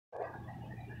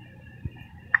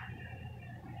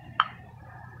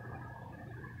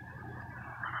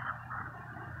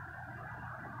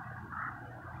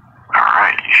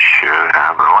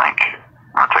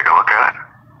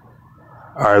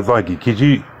All right, thank you. Could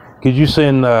you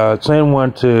send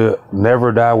one to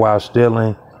Never Die While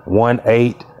Stealing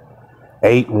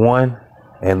 1881,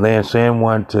 and then send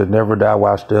one to Never Die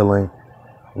While Stealing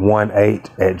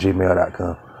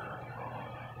 18@gmail.com.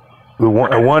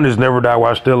 One is Never Die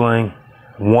While Stealing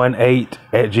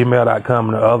 18@gmail.com,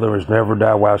 and the other is Never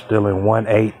Die While Stealing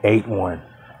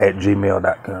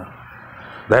 1881@gmail.com.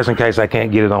 That's in case I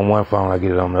can't get it on one phone, I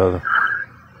get it on the other.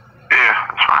 Yeah,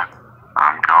 that's fine.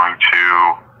 I'm going to.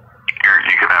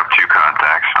 You can have two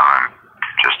contacts. I'm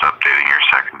just updating your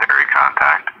secondary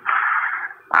contact,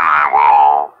 and I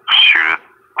will shoot it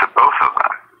to both of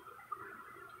them.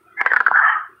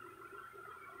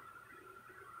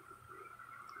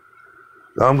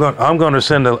 Here. I'm going to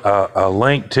send a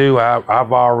link to.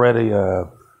 I've already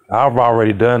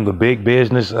done the big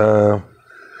business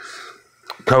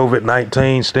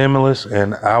COVID-19 stimulus,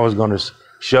 and I was going to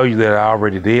show you that I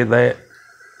already did that,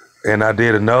 and I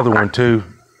did another one too,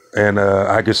 and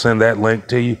I could send that link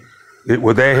to you.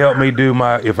 Would that help me do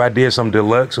if I did some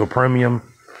deluxe or premium?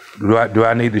 Do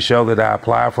I need to show that I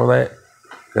apply for that?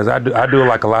 Because I do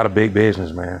like a lot of big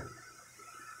business, man.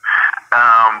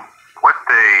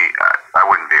 I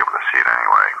wouldn't be able to see it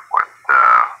anyway.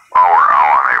 All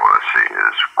I'm able to see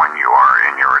is when you are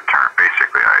in your return.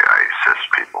 Basically, I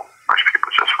assist people. Most people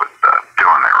just with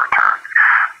doing their return.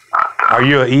 Are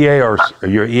you an EA or are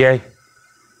you an EA?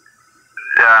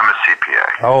 Yeah, I'm a CPA.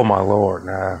 Oh my Lord,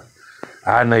 nah.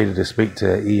 I needed to speak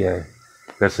to an EA.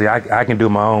 Cause see, I can do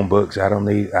my own books. I don't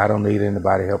need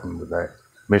anybody helping with that,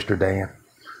 Mr. Dan.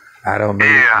 I don't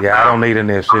need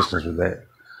any assistance with that.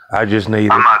 I just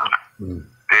need. I'm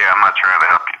not trying to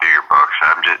help you do your books.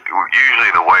 I'm just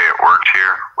usually the way it works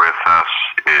here with us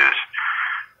is,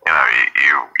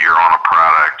 you're on a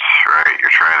product, right?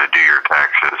 You're trying to do your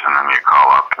taxes, and then you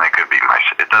call up, and it could be my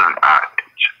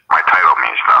title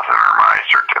means nothing, or my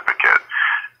certificate.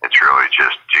 It's really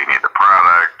just, do you need the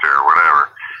product or whatever?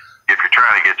 If you're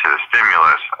trying to get to the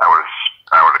stimulus, I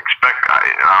would expect, I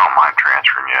don't mind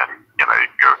transferring you, and you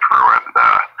can go through and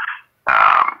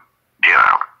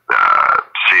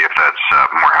see if that's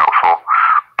more helpful.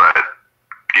 But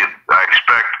I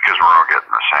expect, because we're all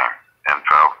getting the same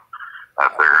info,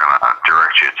 that they're gonna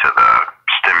direct you to the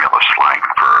stimulus link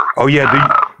for. Oh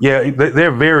yeah,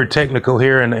 they're very technical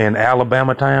here in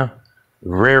Alabama town,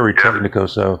 very technical.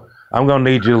 So I'm gonna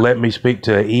need you to let me speak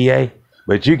to an EA,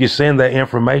 but you can send that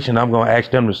information. I'm gonna ask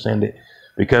them to send it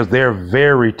because they're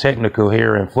very technical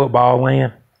here in football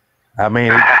land. I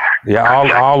mean,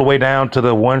 all the way down to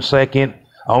the 1 second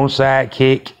onside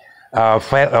kick, a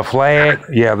flag.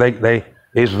 Yeah,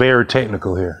 it's very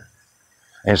technical here.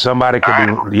 And somebody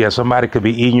could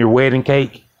be eating your wedding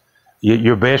cake.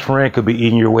 Your best friend could be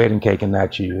eating your wedding cake and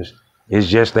not you. It's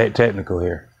just that technical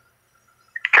here.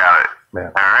 Got it. Yeah.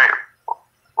 All right.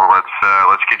 Well,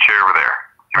 let's get you over there.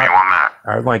 Give me 1 minute.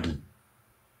 All right, thank you.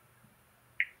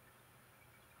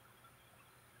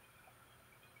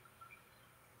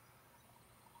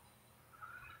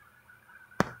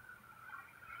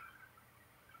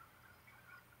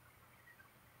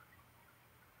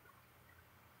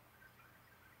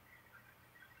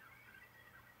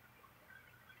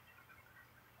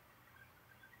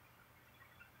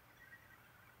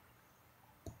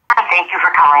 Thank you for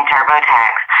calling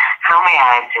TurboTax. How may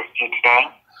I assist you today?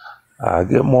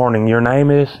 Good morning. Your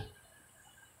name is?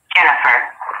 Jennifer.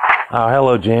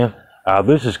 Hello, Jen.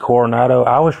 This is Coronado.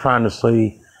 I was trying to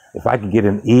see if I could get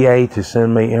an EA to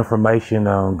send me information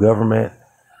on government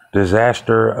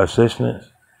disaster assistance.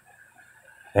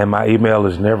 And my email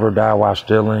is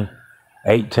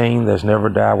neverdieWhileStealing18. That's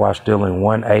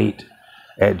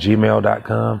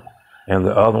neverdieWhileStealing18@gmail.com. And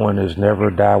the other one is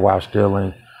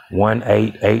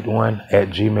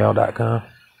neverdieWhileStealing1881@gmail.com.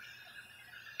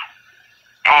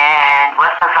 And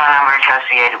what's the phone number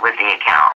associated with the account?